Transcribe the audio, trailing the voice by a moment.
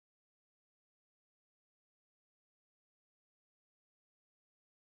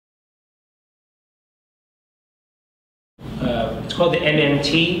it's called the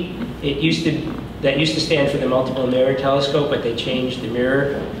MMT. That used to stand for the multiple mirror telescope, but they changed the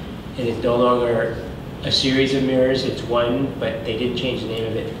mirror, and it's no longer a series of mirrors, it's one, but they did change the name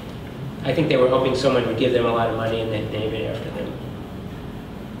of it. I think they were hoping someone would give them a lot of money and they'd name it after them.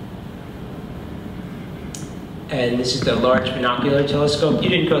 And this is the Large Binocular Telescope. You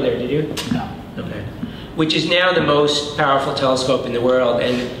didn't go there, did you? No. Okay. Which is now the most powerful telescope in the world,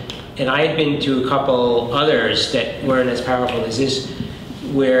 and I had been to a couple others that weren't as powerful as this,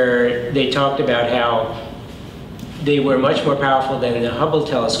 where they talked about how they were much more powerful than the Hubble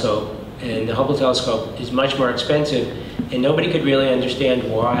telescope, and the Hubble telescope is much more expensive, and nobody could really understand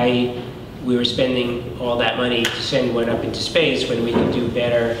why we were spending all that money to send one up into space when we could do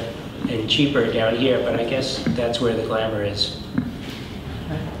better and cheaper down here, but I guess that's where the glamour is.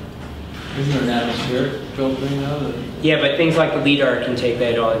 Isn't there an atmospheric filtering though? Yeah, but things like the LIDAR can take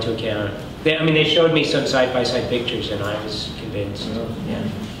that all into account. I mean, they showed me some side-by-side pictures, and I was convinced. Yeah.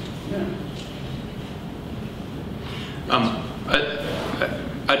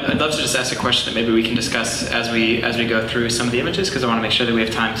 I'd love to just ask a question that maybe we can discuss as we go through some of the images, because I want to make sure that we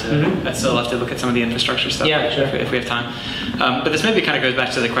have time to. I still have to look at some of the infrastructure stuff. Yeah, sure. If we have time. But this maybe kind of goes back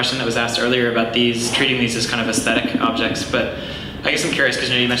to the question that was asked earlier about treating these as kind of aesthetic objects. But I guess I'm curious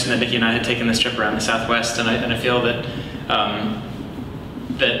because you mentioned that Nikki and I had taken this trip around the Southwest, and I feel that.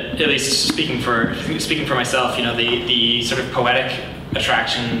 That at least speaking for myself, the sort of poetic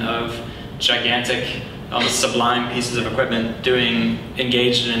attraction of gigantic, almost sublime pieces of equipment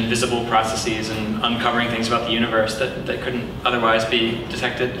engaged in invisible processes and uncovering things about the universe that couldn't otherwise be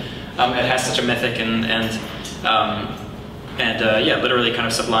detected. It has such a mythic and yeah, literally kind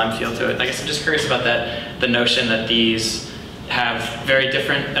of sublime feel to it. I guess I'm just curious about the notion that these have very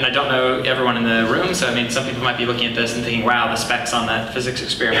different, and I don't know everyone in the room, so I mean, some people might be looking at this and thinking, wow, the specs on that physics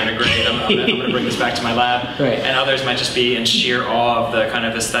experiment are great, I'm going to bring this back to my lab. Right. And others might just be in sheer awe of the kind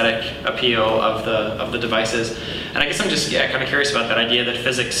of aesthetic appeal of the devices. And I guess I'm just kind of curious about that idea that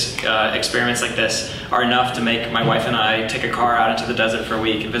physics experiments like this are enough to make my wife and I take a car out into the desert for a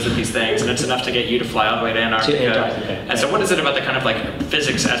week and visit these things, and it's enough to get you to fly all the way to Antarctica. And so what is it about the kind of like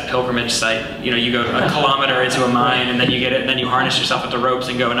physics as pilgrimage site? You go a kilometer into a mine, and then you get it, and then you harness yourself with the ropes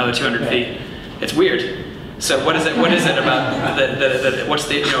and go another 200 feet. It's weird. So what is it about what's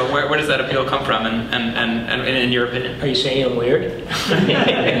the, where does that appeal come from, and in your opinion? Are you saying I'm weird?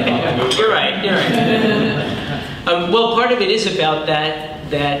 You're right. Well, part of it is about that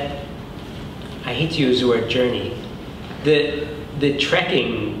I hate to use the word journey, the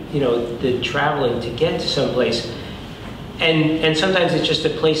trekking, the traveling to get to someplace, and sometimes it's just a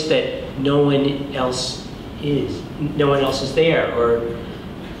place that no one else is there, or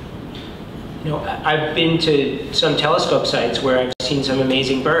I've been to some telescope sites where I've seen some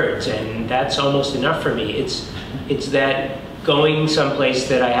amazing birds, and that's almost enough for me. It's that going someplace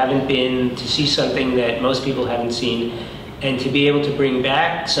that I haven't been to see something that most people haven't seen, and to be able to bring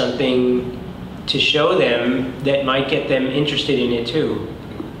back something to show them that might get them interested in it too.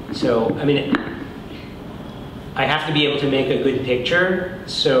 So, I mean, I have to be able to make a good picture,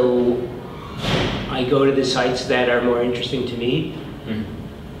 so I go to the sites that are more interesting to me. Mm-hmm.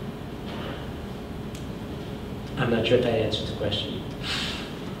 I'm not sure if that answers the question.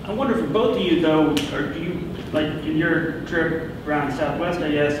 I wonder for both of you though, or do you, like in your trip around Southwest,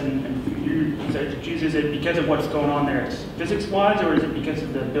 I guess, and you decided to choose, is it because of what's going on there physics-wise, or is it because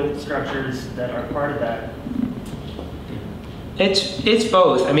of the built structures that are part of that? It's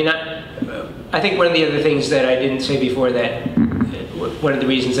both. I mean, I think one of the other things that I didn't say before, that one of the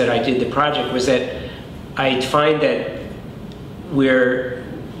reasons that I did the project was that I find that we're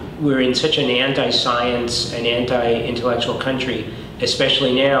in such an anti-science and anti-intellectual country,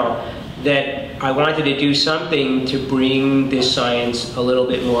 especially now, that I wanted to do something to bring this science a little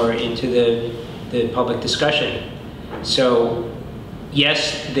bit more into the public discussion. So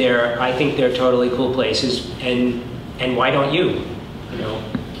yes, I think they're totally cool places, and why don't you?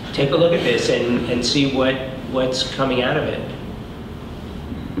 Take a look at this and see what's coming out of it.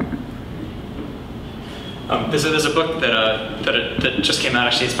 There's a book that just came out.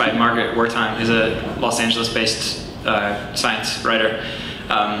 Actually, it's by Margaret Wertheim, who's a Los Angeles-based science writer.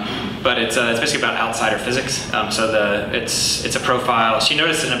 But it's basically about outsider physics. It's a profile. She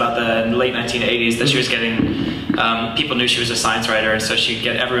noticed in about the late 1980s that she was getting people knew she was a science writer, and so she'd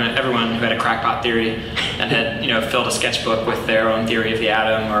get everyone who had a crackpot theory and had filled a sketchbook with their own theory of the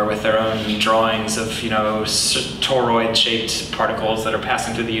atom, or with their own drawings of toroid-shaped particles that are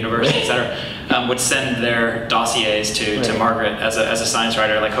passing through the universe, etc. Would send their dossiers to Margaret as a science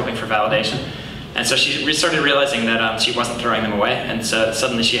writer, like hoping for validation. And so she started realizing that she wasn't throwing them away, and so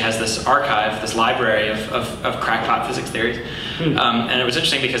suddenly she has this archive, this library of crackpot physics theories. And it was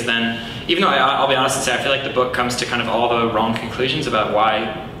interesting because then, even though I'll be honest and say I feel like the book comes to kind of all the wrong conclusions about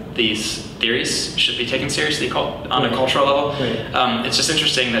why these theories should be taken seriously on a cultural level. It's just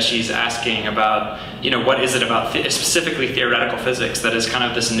interesting that she's asking about, what is it about specifically theoretical physics that is kind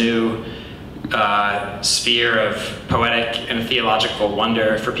of this new sphere of poetic and theological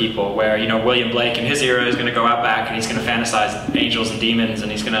wonder for people, where William Blake in his era is going to go out back and he's going to fantasize angels and demons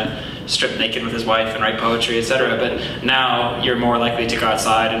and he's going to strip naked with his wife and write poetry, etc. But now you're more likely to go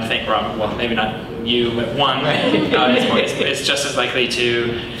outside and think, well, maybe not you, but one, it's just as likely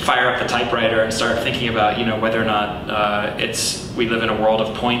to fire up the typewriter and start thinking about whether or not we live in a world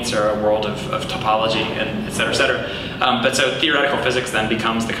of points or a world of topology, and et cetera, et cetera. But so theoretical physics then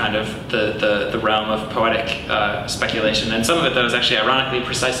becomes the kind of the realm of poetic speculation, and some of it though is actually ironically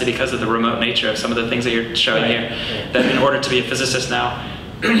precisely because of the remote nature of some of the things that you're showing here, that in order to be a physicist now,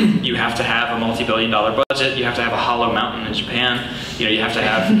 you have to have a multi-billion-dollar budget, you have to have a hollow mountain in Japan, you have to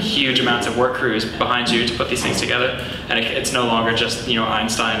have huge amounts of work crews behind you to put these things together, and it's no longer just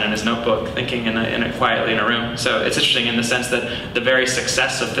Einstein and his notebook thinking quietly in a room. So it's interesting in the sense that the very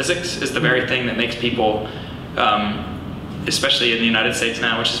success of physics is the very thing that makes people, especially in the United States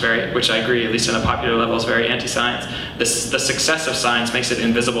now, which I agree, at least on a popular level, is very anti-science. The success of science makes it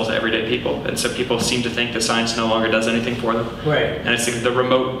invisible to everyday people, and so people seem to think that science no longer does anything for them. And it's the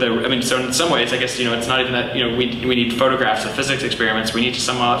remote. So in some ways, I guess it's not even that we need photographs of physics experiments. We need to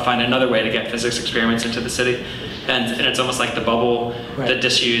somehow find another way to get physics experiments into the city, and it's almost like the bubble, the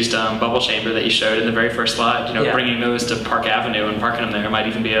disused bubble chamber that you showed in the very first slide. Bringing those to Park Avenue and parking them there might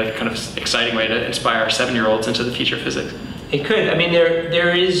even be a kind of exciting way to inspire 7-year-olds into the future of physics. It could.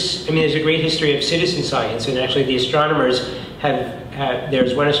 There's a great history of citizen science, and actually the astronomers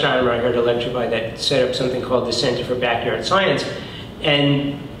there's one astronomer I heard a lecture by that set up something called the Center for Backyard Science,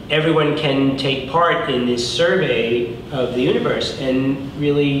 and everyone can take part in this survey of the universe and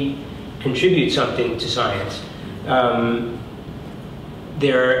really contribute something to science. There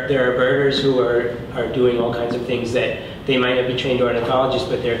are birders who are doing all kinds of things that they might not be trained ornithologists,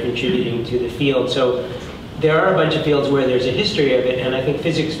 but they're contributing to the field. So there are a bunch of fields where there's a history of it, and I think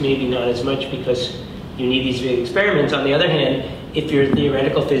physics maybe not as much because you need these big experiments. On the other hand, if you're a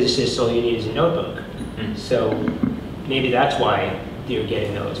theoretical physicist, all you need is a notebook. So maybe that's why you're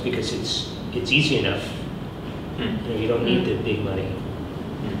getting those, because it's easy enough. You don't need the big money.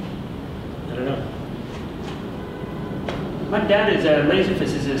 I don't know. My dad is a laser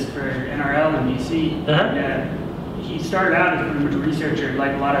physicist for NRL in DC. And, he started out as pretty much a researcher,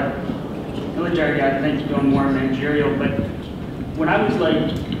 like a lot of military guys, I think, doing more managerial. But when I was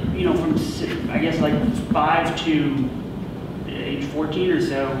from I guess 5 to age 14 or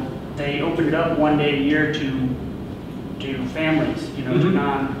so, they opened it up one day a year to families, to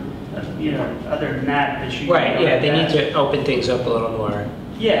non, other than that. They need to open things up a little more.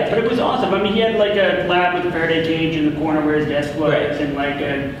 Yeah, but it was awesome. I mean, he had a lab with a Faraday cage in the corner where his desk was, and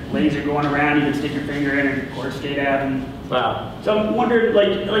a laser going around. You could stick your finger in and course skate out. And wow. So I wondered,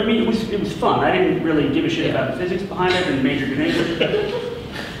 it was fun. I didn't really give a shit about the physics behind it and major grenades.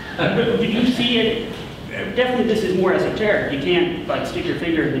 But did you see it? Definitely, this is more esoteric. You can't stick your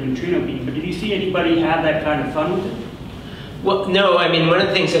finger in the neutrino beam. But did you see anybody have that kind of fun with it? Well, no. I mean, one of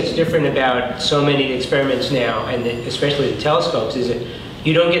the things that's different about so many experiments now, and especially the telescopes, is that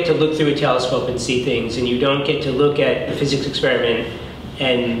you don't get to look through a telescope and see things, and you don't get to look at a physics experiment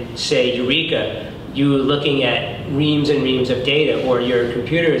and say, eureka. You're looking at reams and reams of data, or your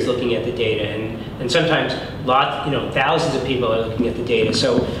computer is looking at the data, and sometimes thousands of people are looking at the data.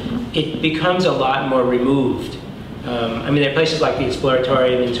 So it becomes a lot more removed. There are places like the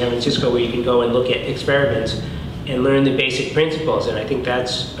Exploratorium in San Francisco where you can go and look at experiments and learn the basic principles, and I think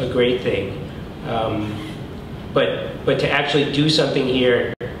that's a great thing. But to actually do something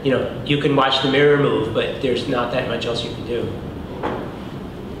here, you can watch the mirror move, but there's not that much else you can do.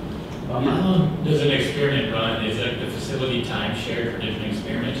 How long does an experiment run? Is the facility time shared for different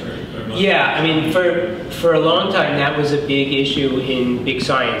experiments, or yeah, for a long time that was a big issue in big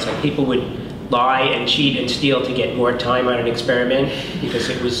science. People would lie and cheat and steal to get more time on an experiment because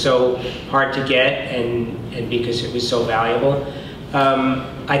it was so hard to get and because it was so valuable.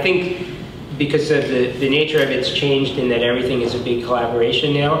 I think because of the nature of it's changed in that everything is a big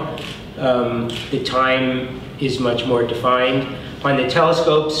collaboration now. The time is much more defined. On the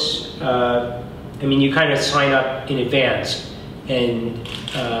telescopes, you kind of sign up in advance, and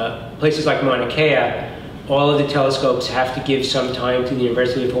places like Mauna Kea, all of the telescopes have to give some time to the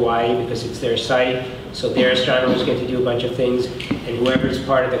University of Hawaii because it's their site, So their astronomers get to do a bunch of things, and whoever's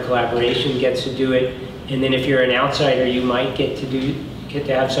part of the collaboration gets to do it. And then if you're an outsider, you might get to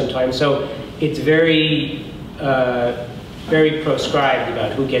have some time. So it's very, very proscribed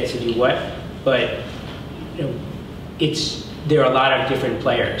about who gets to do what, but you know, there are a lot of different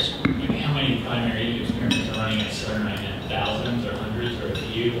players. How many primary experiments are running at CERN right now? Thousands or hundreds or a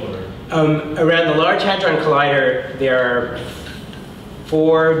few or? Around the Large Hadron Collider, there are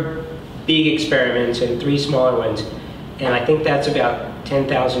 4 big experiments and 3 smaller ones, and I think that's about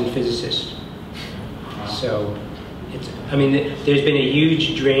 10,000 physicists. So, I mean, there's been a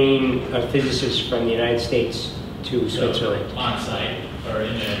huge drain of physicists from the United States to Switzerland. On site or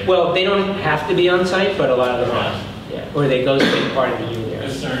in the? Well, they don't have to be on site, but a lot of them are. Yeah, or they go spend part of the year there.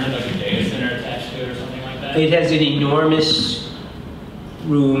 Is CERN have like a data center attached to it or something like that? It has an enormous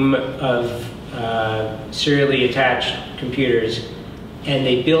room of serially attached computers, and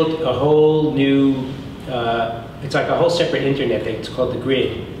they built a whole new, it's like a whole separate internet thing. It's called the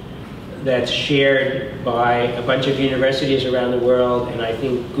Grid, that's shared by a bunch of universities around the world, and I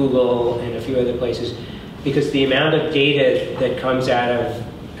think Google and a few other places, because the amount of data that comes out of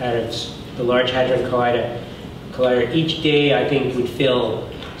the Large Hadron Collider each day, I think, would fill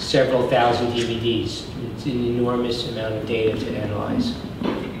several thousand DVDs. It's an enormous amount of data to analyze.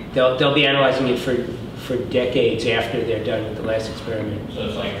 They'll be analyzing it for decades after they're done with the last experiment. So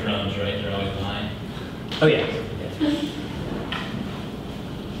it's like drones, right? They're always behind. Oh yeah.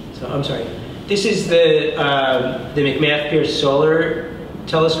 So I'm sorry. This is the McMath Pierce Solar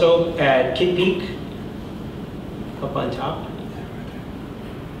Telescope at Kitt Peak, up on top.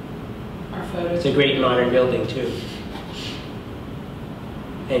 It's a great modern building too.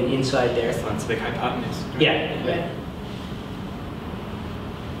 And inside there. That's a big hypotenuse. Yeah.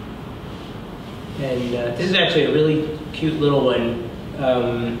 And this is actually a really cute little one.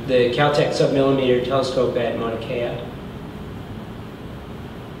 The Caltech submillimeter telescope at Mauna Kea.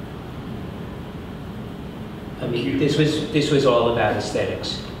 I mean, this was all about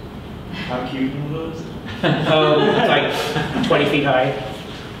aesthetics. How cute were those? It's like 20 feet high.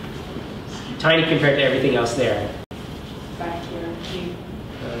 Tiny compared to everything else there. Back here.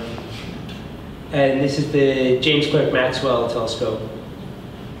 And this is the James Clerk Maxwell telescope,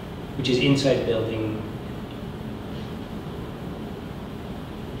 which is inside the building.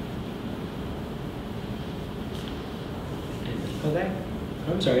 Oh,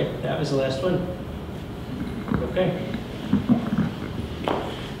 I'm sorry, that was the last one. Okay.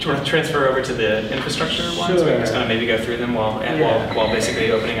 Do you want to transfer over to the infrastructure ones? Sure. We're just going to maybe go through them while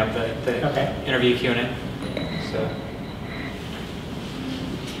basically opening up the interview Q&A. So,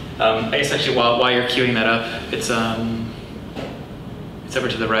 I guess actually while you're queuing that up, it's over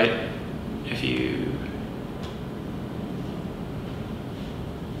to the right. If you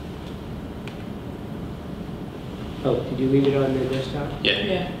did you leave it on the desktop?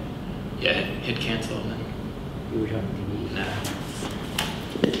 yeah hit cancel and then You were talking to me. no.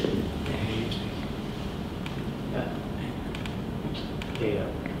 There you go.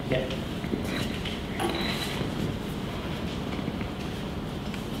 Yeah.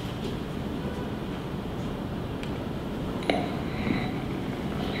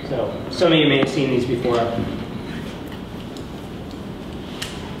 So, some of you may have seen these before.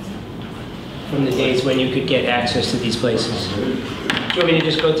 From the days when you could get access to these places. Do you want me to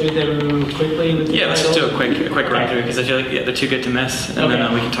just go through them quickly? With the Let's just do titles? a quick run through because I feel like they're too good to miss, and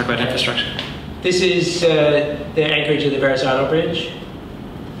then we can talk about infrastructure. This is the anchorage of the Verrazano Bridge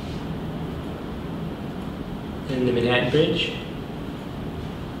and the Manhattan Bridge.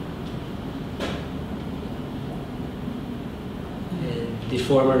 And the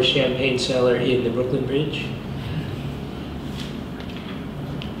former champagne cellar in the Brooklyn Bridge.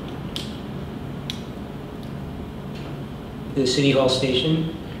 The City Hall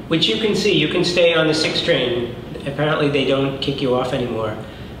station, which you can see. You can stay on the 6 train. Apparently they don't kick you off anymore.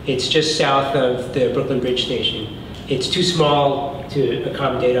 It's just south of the Brooklyn Bridge station. It's too small to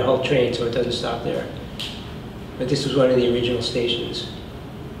accommodate a whole train, so it doesn't stop there. But this was one of the original stations.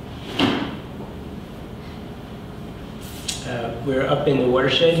 We're up in the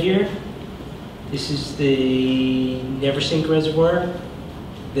watershed here. This is the Neversink Reservoir,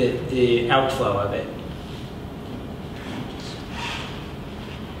 the outflow of it.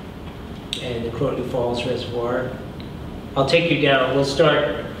 And the Croton Falls Reservoir. I'll take you down. We'll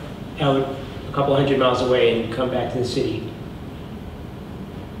start out a couple hundred miles away and come back to the city.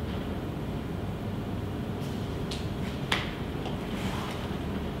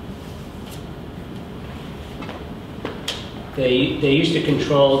 They used to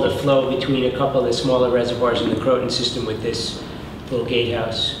control the flow between a couple of the smaller reservoirs in the Croton system with this little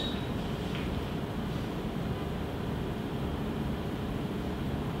gatehouse.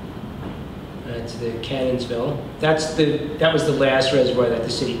 to the Cannonsville. That was the last reservoir that the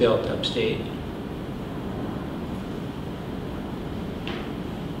city built upstate.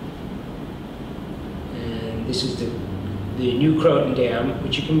 And this is the New Croton Dam,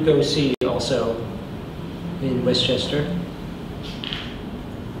 which you can go see also in Westchester.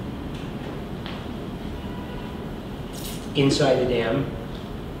 Inside the dam,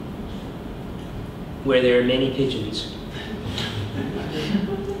 where there are many pigeons.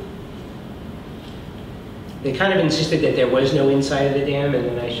 They kind of insisted that there was no inside of the dam, and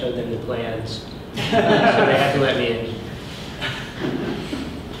then I showed them the plans. So they had to let me in.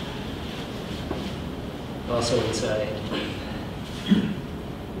 Also inside.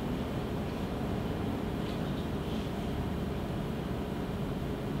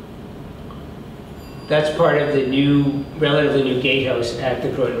 That's part of the new, relatively new gatehouse at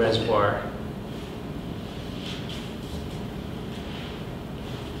the Croton Reservoir.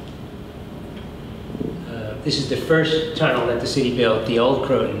 This is the first tunnel that the city built, the old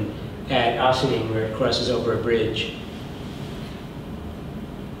Croton, at Ossining, where it crosses over a bridge.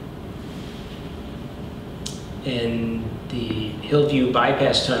 And the Hillview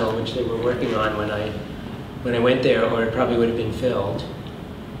Bypass Tunnel, which they were working on when I went there, or it probably would have been filled.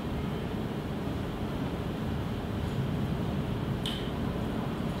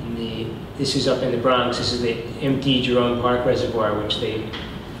 This is up in the Bronx. This is the empty Jerome Park Reservoir, which they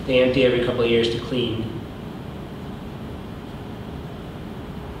empty every couple of years to clean.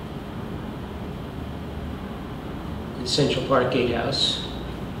 The Central Park Gatehouse.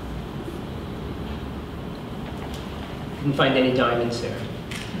 Didn't find any diamonds there.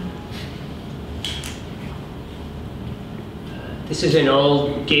 This is an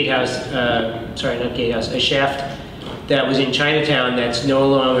old gatehouse, sorry, not gatehouse, a shaft that was in Chinatown that's no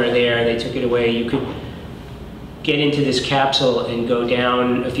longer there. They took it away. You could get into this capsule and go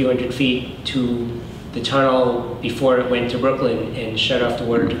down a few hundred feet to the tunnel before it went to Brooklyn and shut off the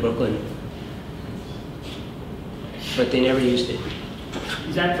water to Brooklyn. But they never used it.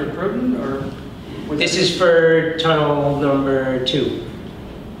 Is that for Croton, or? This is for tunnel number 2.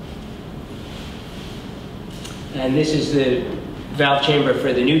 And this is the valve chamber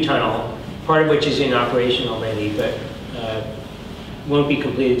for the new tunnel, part of which is in operation already, but won't be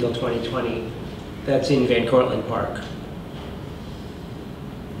completed till 2020. That's in Van Cortlandt Park.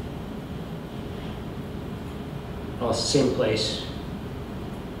 Also, same place.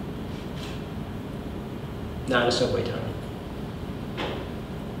 Not a subway tunnel.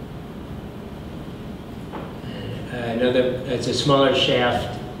 It's a smaller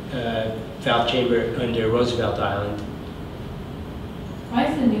shaft valve chamber under Roosevelt Island. Why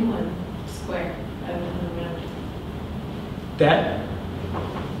is the new one square rather than round? That?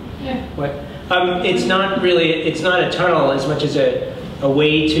 Yeah. What? It's not a tunnel as much as a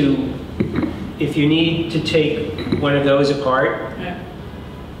way to, if you need to take one of those apart, Yeah.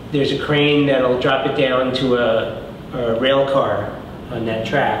 there's a crane that'll drop it down to a rail car on that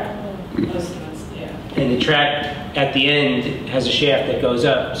track. Those ones, yeah. And the track at the end has a shaft that goes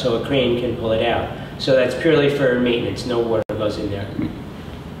up so a crane can pull it out. So that's purely for maintenance, no water goes in there.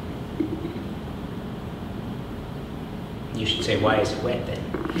 You should say, why is it wet then?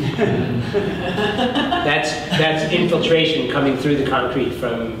 That's infiltration coming through the concrete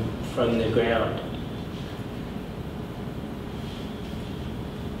from the ground.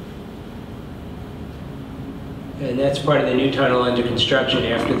 And that's part of the new tunnel under construction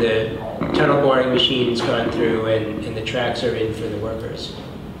after the tunnel boring machine's gone through and the tracks are in for the workers.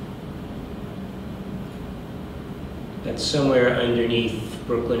 That's somewhere underneath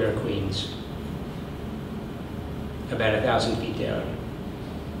Brooklyn or Queens, about 1,000 feet down.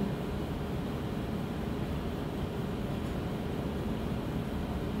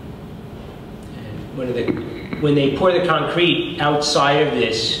 And when they pour the concrete outside of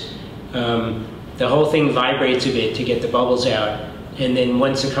this, the whole thing vibrates a bit to get the bubbles out. And then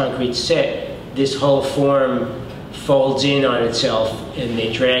once the concrete's set, this whole form folds in on itself and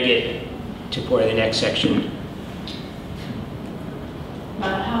they drag it to pour the next section.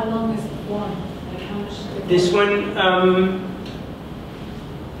 How long is the form? Like how much? This one,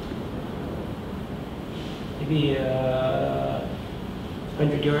 maybe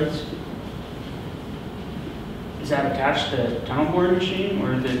 100 yards. Is that attached to the tunnel boring machine,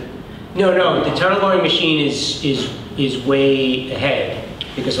 or is it? No, the tunnel boring machine is way ahead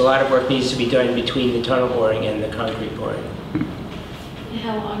because a lot of work needs to be done between the tunnel boring and the concrete pouring. And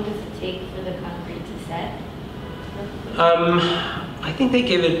how long does it take for the concrete to set? I think they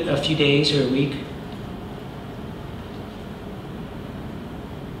give it a few days or a week.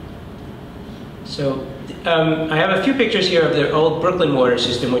 So I have a few pictures here of the old Brooklyn water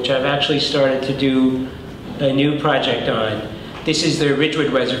system, which I've actually started to do a new project on. This is the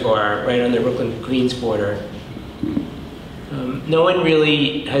Ridgewood Reservoir, right on the Brooklyn-Queens border. No one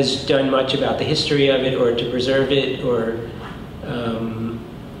really has done much about the history of it or to preserve it or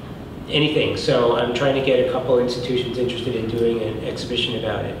anything. So I'm trying to get a couple institutions interested in doing an exhibition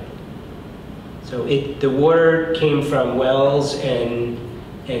about it. So the water came from wells and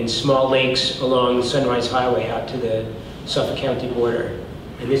small lakes along Sunrise Highway out to the Suffolk County border.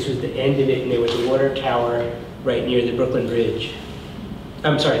 And this was the end of it, and there was a water tower right near the Brooklyn Bridge.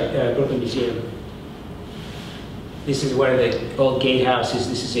 I'm sorry, Brooklyn Museum. This is one of the old gatehouses.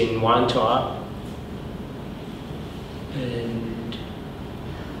 This is in Wantagh. And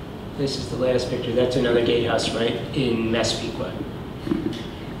this is the last picture. That's another gatehouse right in Massapequa.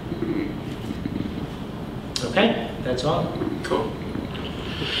 Okay, that's all. Cool.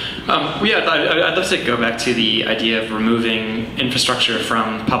 Yeah, I'd love to go back to the idea of removing infrastructure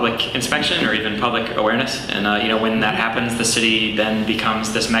from public inspection or even public awareness. And when that happens, the city then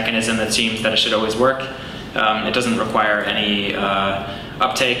becomes this mechanism that seems that it should always work. It doesn't require any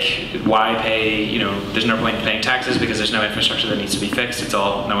uptake. Why pay? There's no point in paying taxes because there's no infrastructure that needs to be fixed. It's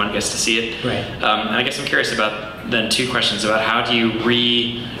all, no one gets to see it. Right. And I guess I'm curious about then two questions about how do you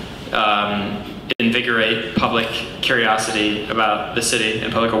invigorate public curiosity about the city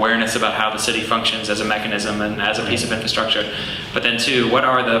and public awareness about how the city functions as a mechanism and as a piece of infrastructure. But then two, what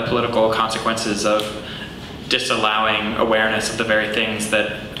are the political consequences of disallowing awareness of the very things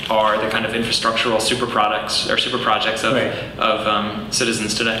that are the kind of infrastructural super projects of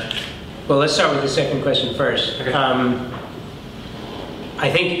citizens today? Well, let's start with the second question first. Okay. I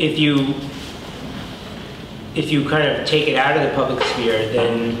think if you kind of take it out of the public sphere,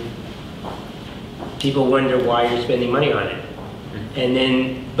 then people wonder why you're spending money on it. And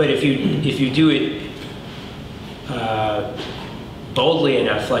then, but if you do it boldly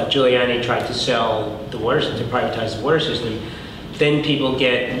enough, like Giuliani tried to sell the water, to privatize the water system, then people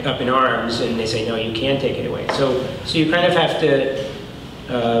get up in arms and they say, no, you can't take it away. So you kind of have to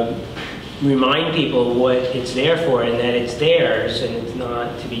remind people what it's there for and that it's theirs and it's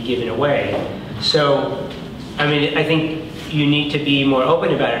not to be given away. So, I mean, I think you need to be more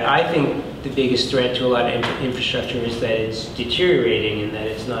open about it. I think the biggest threat to a lot of infrastructure is that it's deteriorating and that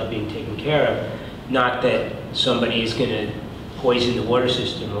it's not being taken care of, not that somebody is going to poison the water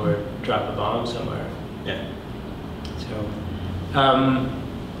system or drop a bomb somewhere. Yeah. So,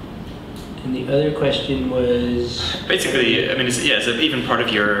 and the other question was? Basically, I mean, it's even part of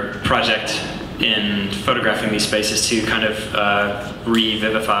your project in photographing these spaces to kind of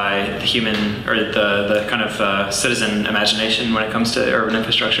revivify the human or the kind of citizen imagination when it comes to urban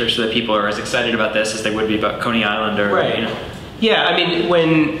infrastructure, so that people are as excited about this as they would be about Coney Island or right. Yeah, I mean,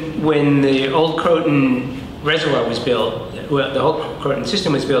 when the old Croton reservoir was built, well, the whole Croton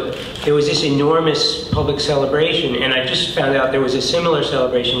system was built, there was this enormous public celebration, and I just found out there was a similar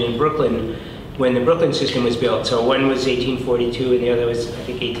celebration in Brooklyn when the Brooklyn system was built. So one was 1842 and the other was, I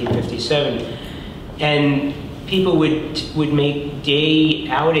think, 1857. And people would make day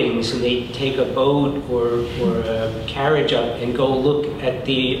outings, and they'd take a boat or a carriage up and go look at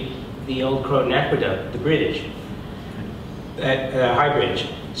the old Croton Aqueduct, the bridge, at High Bridge.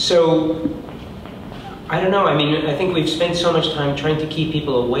 So, I don't know, I mean, I think we've spent so much time trying to keep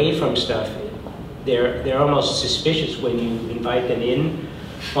people away from stuff. They're almost suspicious when you invite them in.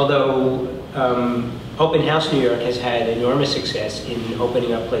 Although Open House New York has had enormous success in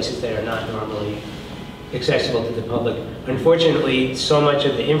opening up places that are not normally accessible to the public. Unfortunately, so much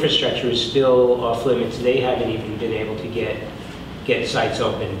of the infrastructure is still off limits. They haven't even been able to get sites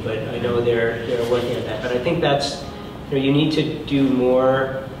open, but I know they're working on that. But I think that's, you need to do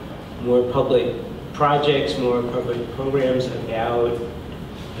more public projects, more public programs about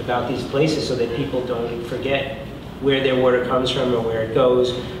these places so that people don't forget where their water comes from or where it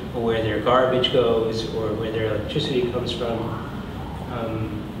goes or where their garbage goes or where their electricity comes from.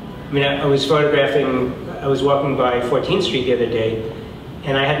 I mean, I was walking by 14th Street the other day,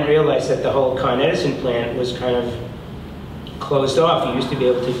 and I hadn't realized that the whole Con Edison plant was kind of closed off. You used to be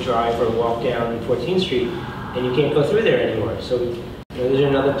able to drive or walk down 14th Street, and you can't go through there anymore. So there's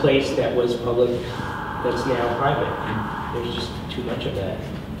another place that was public that's now private. There's just too much of that.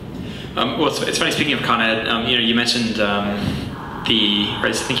 Well, it's funny, speaking of Con Ed, you mentioned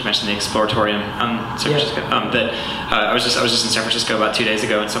I think you mentioned the Exploratorium in San Francisco. I was just in San Francisco about 2 days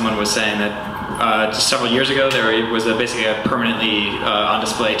ago, and someone was saying that just several years ago there was basically a permanently on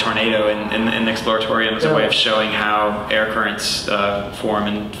display tornado in the Exploratorium as a way of showing how air currents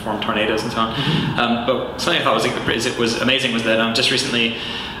form tornadoes and so on. But something I thought was amazing was that just recently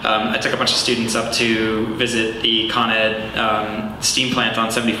I took a bunch of students up to visit the Con Ed steam plant on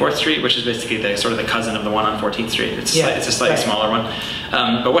 74th Street, which is basically the sort of the cousin of the one on 14th Street. It's a slightly smaller one.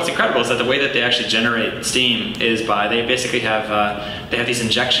 But what's incredible is that the way that they actually generate steam is by, they basically have these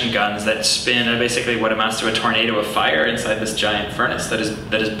injection guns that spin basically what amounts to a tornado of fire inside this giant furnace that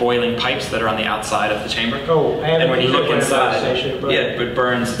is boiling pipes that are on the outside of the chamber. Oh, I haven't. And when you look inside, yeah, it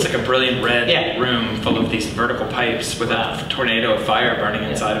burns. It's like a brilliant red room full of these vertical pipes with a tornado of fire burning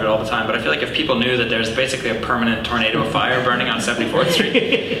inside of it all the time. But I feel like if people knew that there's basically a permanent tornado of fire burning on 74th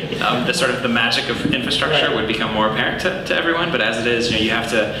Street, the sort of the magic of infrastructure would become more apparent to everyone. But as it is, you have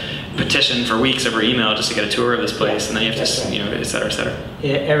to petition for weeks over email just to get a tour of this place, and then you have to, et cetera, et cetera.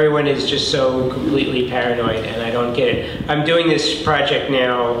 Yeah, everyone is just so completely paranoid, and I don't get it. I'm doing this project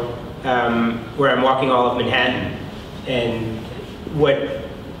now where I'm walking all of Manhattan, and what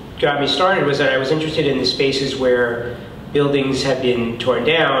got me started was that I was interested in the spaces where buildings have been torn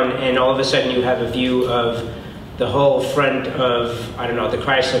down, and all of a sudden you have a view of the whole front of, I don't know, the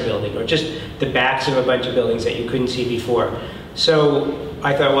Chrysler building, or just the backs of a bunch of buildings that you couldn't see before. So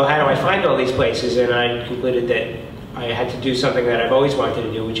I thought, well, how do I find all these places? And I concluded that I had to do something that I've always wanted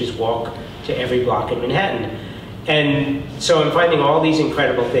to do, which is walk to every block in Manhattan. And so I'm finding all these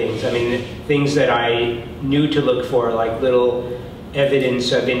incredible things. I mean, things that I knew to look for, like little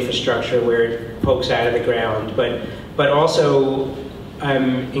evidence of infrastructure where it pokes out of the ground. But also,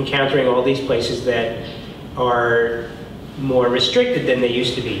 I'm encountering all these places that are more restricted than they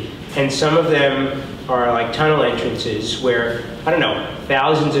used to be. And some of them are like tunnel entrances where, I don't know,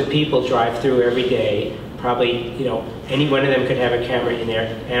 thousands of people drive through every day. Probably, any one of them could have a camera in there.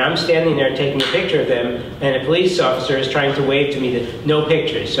 And I'm standing there taking a picture of them, and a police officer is trying to wave to me that no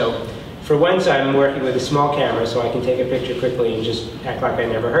pictures. So for once, I'm working with a small camera so I can take a picture quickly and just act like I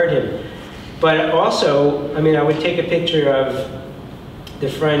never heard him. But also, I mean, I would take a picture of the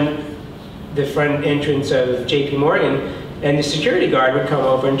front entrance of JP Morgan, and the security guard would come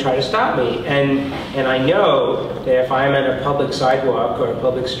over and try to stop me. And I know that if I'm on a public sidewalk or a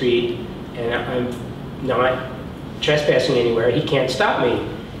public street and I'm not trespassing anywhere, he can't stop me.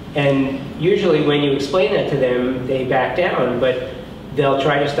 And usually when you explain that to them, they back down, but they'll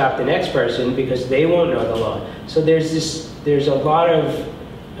try to stop the next person because they won't know the law. So there's a lot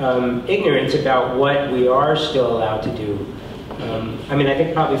of ignorance about what we are still allowed to do. I mean, I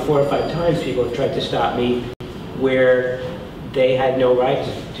think probably 4 or 5 times people have tried to stop me where they had no right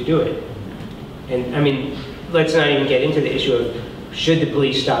to do it. And I mean, let's not even get into the issue of should the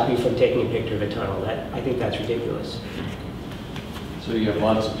police stop you from taking a picture of a tunnel. I think that's ridiculous. So you have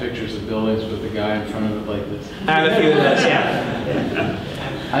lots of pictures of buildings with the guy in front of it like this? I have a few of those, yeah.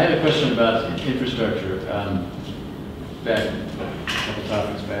 I had a question about infrastructure, back a couple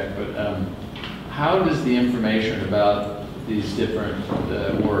topics back, but how does the information about these different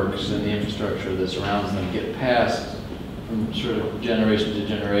works and the infrastructure that surrounds them get passed from sort of generation to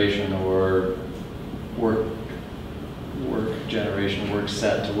generation, or work generation, work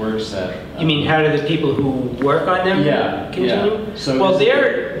set to work set? You mean how do the people who work on them continue? Yeah. So well,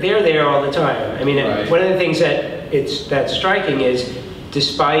 they're there all the time. I mean, one of the things that's striking is,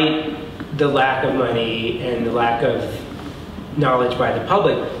 despite the lack of money and the lack of knowledge by the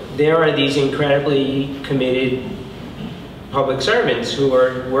public, there are these incredibly committed public servants who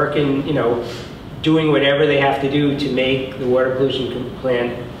are working, doing whatever they have to do to make the water pollution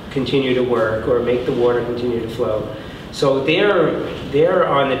plant continue to work or make the water continue to flow. So they're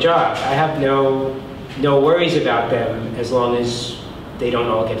on the job. I have no worries about them as long as they don't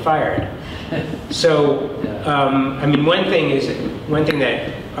all get fired. So, I mean, one thing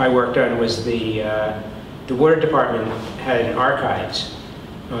that I worked on was the water department had an archives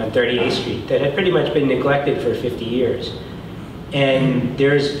on 38th Street that had pretty much been neglected for 50 years. And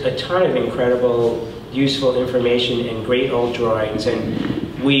there's a ton of incredible, useful information and great old drawings.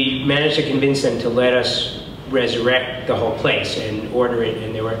 And we managed to convince them to let us resurrect the whole place and order it.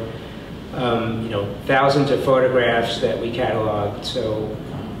 And there were, thousands of photographs that we cataloged,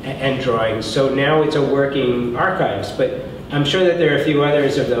 and drawings. So now it's a working archives. But I'm sure that there are a few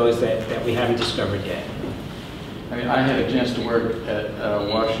others of those that we haven't discovered yet. I mean, I had a chance to work at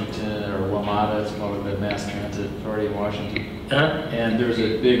Washington, or WMATA, it's called the Mass Transit Authority in Washington. And there's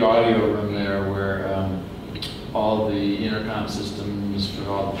a big audio room there where all the intercom systems for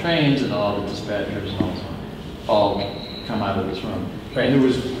all the trains and all the dispatchers and all come out of this room. Right. And there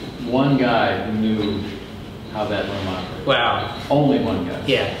was one guy who knew how that room operated. Wow. Only one guy.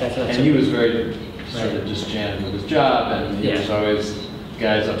 Yeah, that's not. And he was very sort of disjanted with his job, and he was always,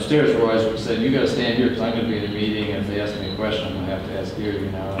 guys upstairs were always saying, you got to stand here because I'm going to be in a meeting, and if they ask me a question, I'm going to have to ask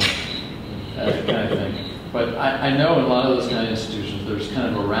you, that kind of thing. But I know in a lot of those kind of institutions, there's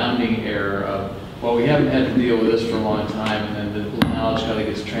kind of a rounding error of, well, we haven't had to deal with this for a long time, and then the knowledge kind of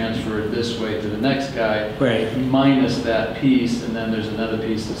gets transferred this way to the next guy, Right. minus that piece, and then there's another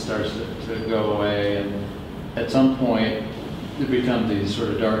piece that starts to go away, and at some point, it becomes these sort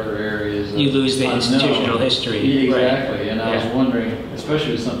of darker areas. You lose the unknown. institutional history. Exactly, Right. and I was wondering,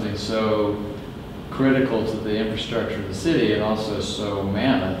 especially with something so critical to the infrastructure of the city, and also so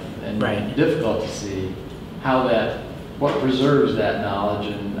mammoth and Right. difficult to see, what preserves that knowledge,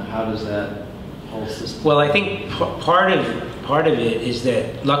 and how does that whole system? Well, I think part of it is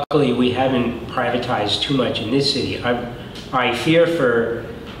that luckily we haven't privatized too much in this city. I fear for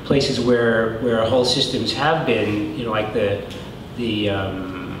places where whole systems have been, you know, like the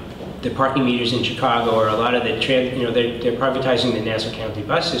parking meters in Chicago, or a lot of the they're privatizing the Nassau County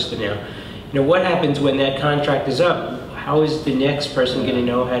bus system now. You know, what happens when that contract is up? How is the next person going to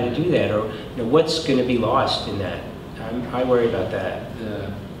know how to do that, or what's going to be lost in that? I worry about that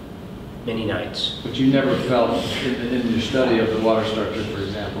many nights. But you never felt, in your study of the water structure, for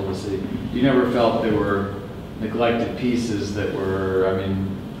example, the city, you never felt there were neglected pieces that were, I mean,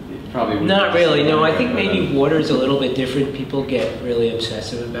 probably wouldn't Not really, no. I think but, maybe water is a little bit different. People get really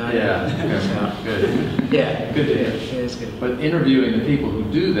obsessive about yeah, it. So, good. yeah, Good to hear. Yeah, it's good. But interviewing the people who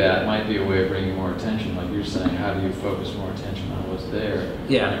do that might be a way of bringing more attention, like you're saying. How do you focus more attention on what's there?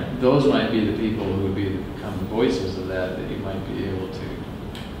 Yeah. Those might be the people who would become the voices of that you might be able to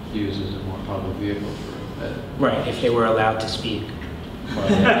use as a more public vehicle for that. Right, if they were allowed to speak.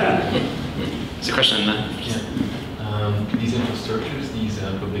 There's a question in there. Yeah. These infrastructures, these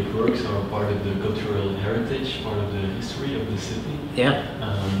public works are part of the cultural heritage, part of the history of the city. Yeah.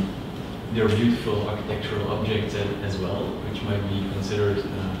 They're beautiful architectural objects as well, which might be considered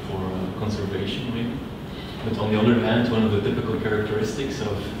for conservation maybe. But on the other hand, one of the typical characteristics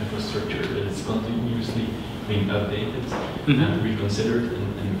of infrastructure is continuously being updated and reconsidered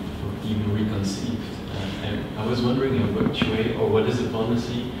and even reconceived. And I was wondering in which way, or what is the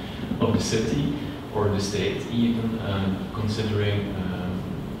policy of the city or the state even considering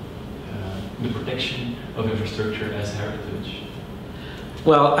the protection of infrastructure as heritage?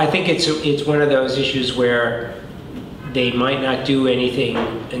 Well, I think it's one of those issues where they might not do anything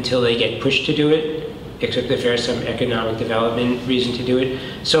until they get pushed to do it, except if there's some economic development reason to do it.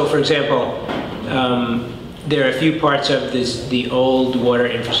 So, for example, there are a few parts of the old water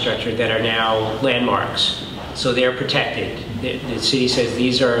infrastructure that are now landmarks. So they're protected. The city says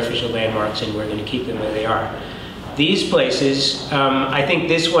these are official landmarks and we're going to keep them where they are. These places, I think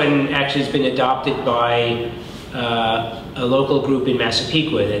this one actually has been adopted by a local group in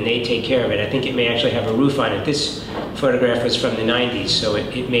Massapequa, and they take care of it. I think it may actually have a roof on it. This photograph was from the 90s, so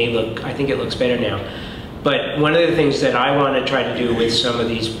it may look, I think it looks better now. But one of the things that I want to try to do with some of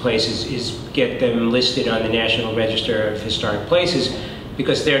these places is get them listed on the National Register of Historic Places,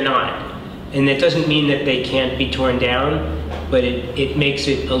 because they're not. And that doesn't mean that they can't be torn down, but it makes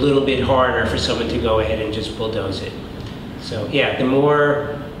it a little bit harder for someone to go ahead and just bulldoze it. So yeah, the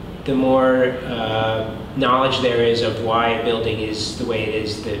more knowledge there is of why a building is the way it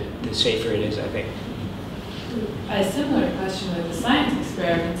is, the safer it is, I think. A similar question with the science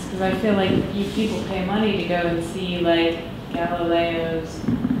experiments, because I feel like people pay money to go and see like Galileo's,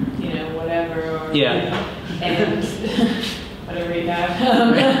 whatever, or Yeah. And whatever you have.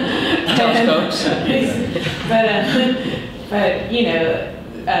 Telescopes. But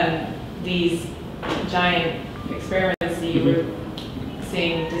these giant experiments that you were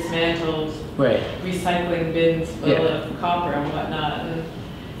seeing dismantled, Right. recycling bins full of copper and whatnot. And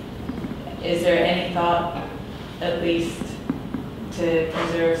is there any thought, at least, to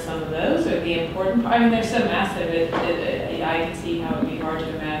preserve some of those, or the important part? I mean, they're so massive, I can see how it would be hard to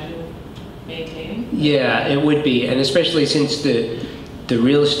imagine maintaining. Yeah, it would be, and especially since the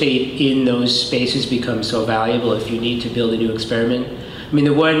real estate in those spaces becomes so valuable if you need to build a new experiment. I mean,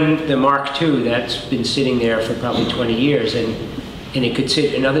 the Mark II, that's been sitting there for probably 20 years, and it could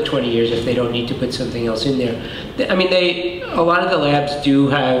sit another 20 years if they don't need to put something else in there. I mean, a lot of the labs do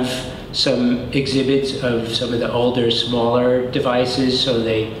have some exhibits of some of the older, smaller devices, so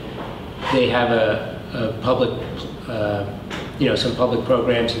they have a public, some public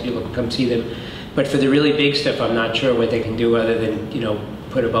programs and people can come see them. But for the really big stuff, I'm not sure what they can do other than,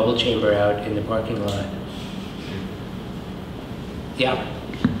 put a bubble chamber out in the parking lot. Yeah.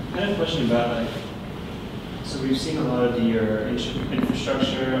 I had a question about, so we've seen a lot of your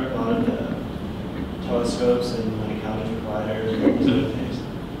infrastructure, a lot of the telescopes and Hadron Collider and those other things.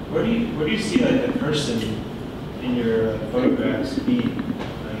 Where do you see the person in your photographs be?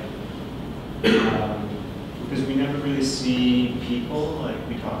 Because we never really see people,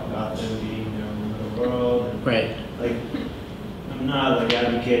 we talk about them being in the world. And, Right. like, I'm not like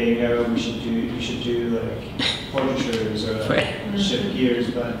advocating, oh, you should do like portraitures or like, shift gears,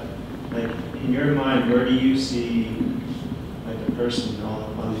 but like in your mind, where do you see like the person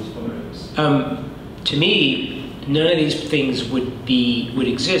on these photos? To me, none of these things would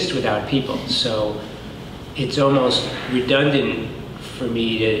exist without people. So it's almost redundant for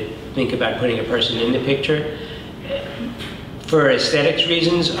me to think about putting a person in the picture. For aesthetics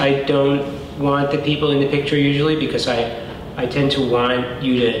reasons, I don't want the people in the picture usually, because I tend to want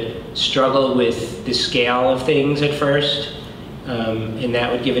you to struggle with the scale of things at first, and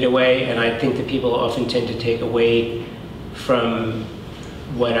that would give it away. And I think that people often tend to take away from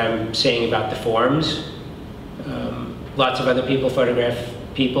what I'm saying about the forms. Lots of other people photograph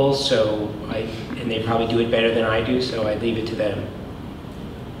people, and they probably do it better than I do, so I leave it to them.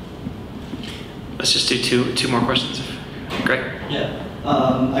 Let's just do two more questions. Great. Yeah.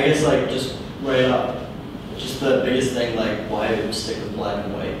 I guess like just right up, just the biggest thing, like why stick with black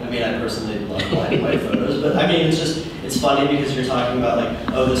and white? I mean, I personally love black and white photos, but I mean, it's funny because you're talking about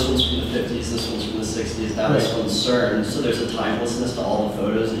like, oh, this one's from the 50s, this one's from the 60s, now this one's CERN, so there's a timelessness to all the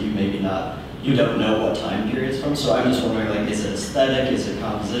photos that you don't know what time period's from. So I'm just wondering, like, is it aesthetic, is it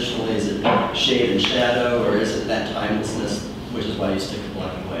compositionally, is it shade and shadow, or is it that timelessness, which is why you stick to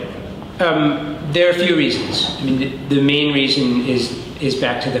black and white? There are a few reasons. I mean, the main reason is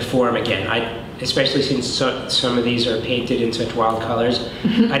back to the form again. Especially since some of these are painted in such wild colors,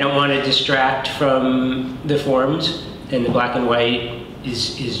 I don't want to distract from the forms, and the black and white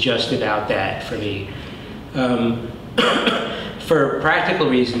is just about that for me. For practical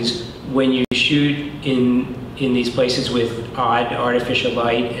reasons, when you shoot in these places with odd artificial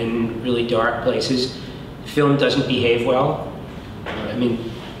light and really dark places, film doesn't behave well. I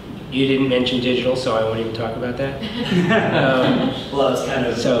mean, you didn't mention digital, so I won't even talk about that. Well, that's kind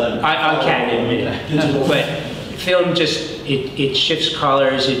of... So I can admit it. But film just, it shifts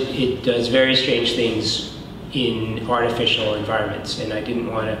colors, it does very strange things in artificial environments, and I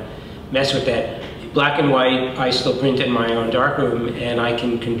didn't want to mess with that. Black and white, I still print in my own darkroom, and I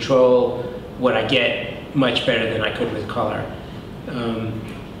can control what I get much better than I could with color.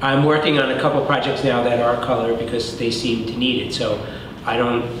 I'm working on a couple projects now that are color because they seem to need it, so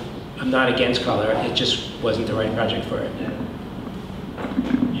I'm not against color, it just wasn't the right project for it.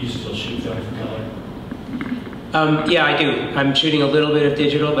 You still shoot film for color? Yeah, I do. I'm shooting a little bit of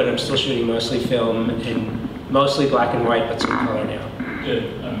digital, but I'm still shooting mostly film and mostly black and white, but some color now.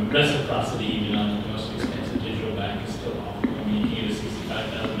 Good. Reciprocity, even on the most expensive digital back, is still awful. I mean, you can get a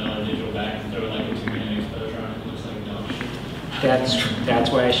 $65,000 digital back and throw like a 2-minute exposure on it, it looks like dog shit. That's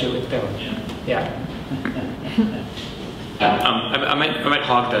why I shoot with film. Yeah. I might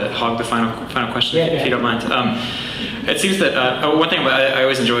hog the final question if you don't mind. It seems that one thing I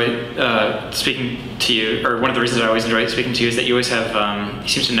always enjoy speaking to you, or one of the reasons I always enjoy speaking to you, is that you always have you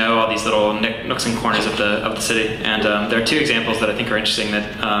seem to know all these little nooks and corners of the city. And there are two examples that I think are interesting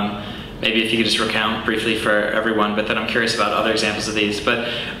that maybe if you could just recount briefly for everyone, but then I'm curious about other examples of these. But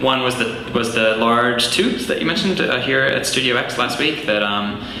one was the large tubes that you mentioned here at Studio-X last week that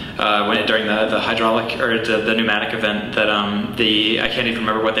during the hydraulic or the pneumatic event that I can't even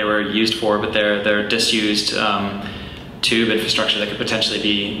remember what they were used for, but they're disused tube infrastructure that could potentially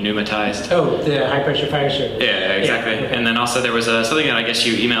be pneumatized. Oh, the high pressure fire service. Yeah, exactly. Yeah, okay. And then also there was something that I guess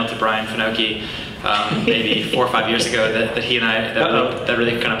you emailed to Brian Finocchi maybe 4 or 5 years ago that he and I that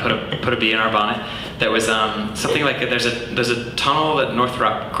really kind of put a bee in our bonnet. That was something like there's a tunnel that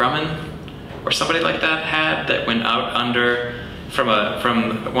Northrop Grumman or somebody like that had that went out under from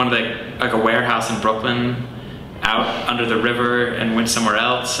one of like a warehouse in Brooklyn out under the river and went somewhere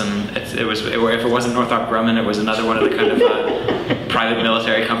else, and if it wasn't Northrop Grumman, it was another one of the kind of private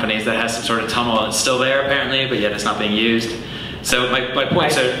military companies that has some sort of tunnel, and it's still there apparently, but yet it's not being used. So my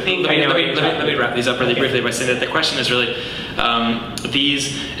point. So let me wrap these up really briefly by saying that the question is really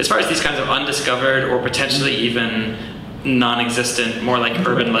as far as these kinds of undiscovered or potentially even non-existent, more like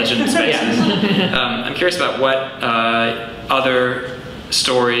urban legend spaces. I'm curious about what other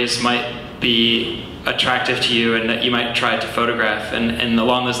stories might be attractive to you and that you might try to photograph, and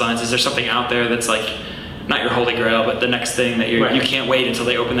along those lines, is there something out there that's like not your holy grail, but the next thing that you can't wait until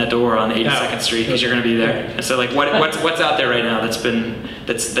they open that door on 82nd Street because you're going to be there? And so, like, what's out there right now that's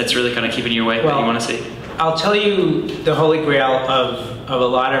really kind of keeping you awake that you want to see? I'll tell you the holy grail of a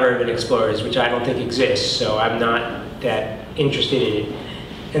lot of urban explorers, which I don't think exists, so I'm not that interested in it,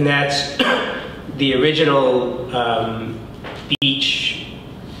 and that's the original beach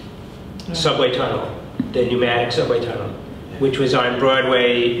subway tunnel, the pneumatic subway tunnel, which was on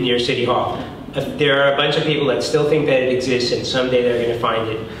Broadway near City Hall. there are a bunch of people that still think that it exists, and someday they're going to find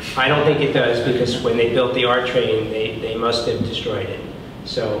it. I don't think it does, because when they built the art train, they must have destroyed it.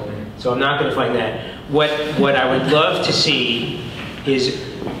 So I'm not going to find that. What I would love to see is,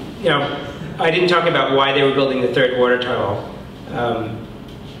 I didn't talk about why they were building the third water tunnel.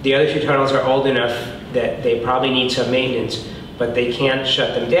 The other 2 tunnels are old enough that they probably need some maintenance, but they can't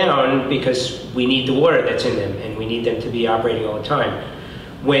shut them down because we need the water that's in them, and we need them to be operating all the time.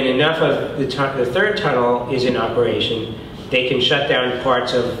 When enough of the third tunnel is in operation, they can shut down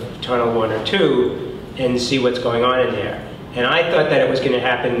parts of tunnel 1 or 2 and see what's going on in there. And I thought that it was going to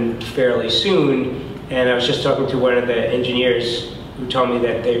happen fairly soon, and I was just talking to one of the engineers who told me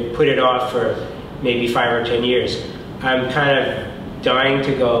that they put it off for maybe 5 or 10 years. I'm kind of dying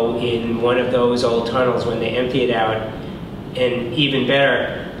to go in one of those old tunnels when they empty it out, and even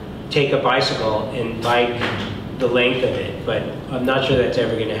better, take a bicycle and bike the length of it, but I'm not sure that's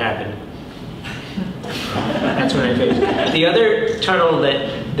ever going to happen. That's what I face. The other tunnel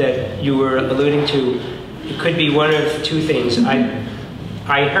that you were alluding to, it could be one of 2 things.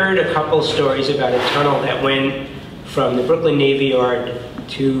 I heard a couple stories about a tunnel that went from the Brooklyn Navy Yard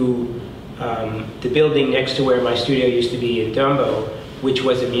to the building next to where my studio used to be in Dumbo, which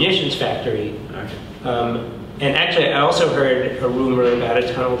was a munitions factory. Okay. And actually, I also heard a rumor about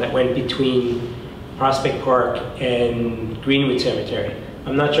a tunnel that went between Prospect Park and Greenwood Cemetery.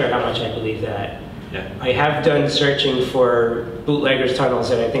 I'm not sure how much I believe that. Yeah. I have done searching for bootleggers tunnels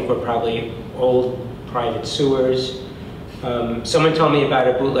that I think were probably old private sewers. Someone told me about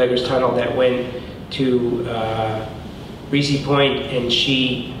a bootleggers tunnel that went to Breezy Point, and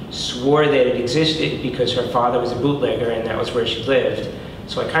she swore that it existed because her father was a bootlegger and that was where she lived.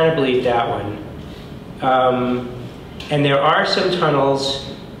 So I kind of believe that one. And there are some tunnels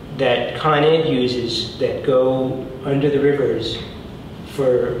that Con Ed uses that go under the rivers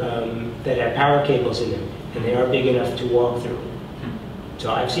for, that have power cables in them, and they are big enough to walk through.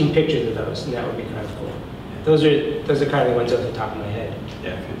 So I've seen pictures of those, and that would be kind of cool. Those are kind of the ones off the top of my head.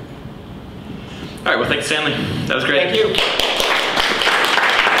 Yeah. Okay. All right. Well, thanks, Stanley. That was great. Thank you.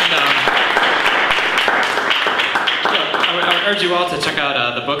 I would urge you all to check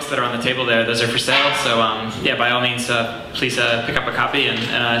out the books that are on the table there. Those are for sale. So yeah, by all means, please pick up a copy and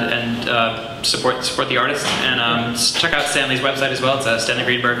support the artist. And check out Stanley's website as well. It's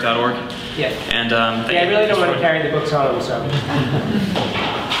stanleygreenberg.org. Yeah. And I really don't want to carry the books home, so.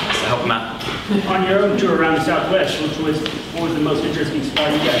 So help them out. On your own tour around the Southwest, what was the most interesting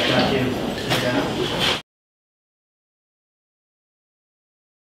spot you guys got to?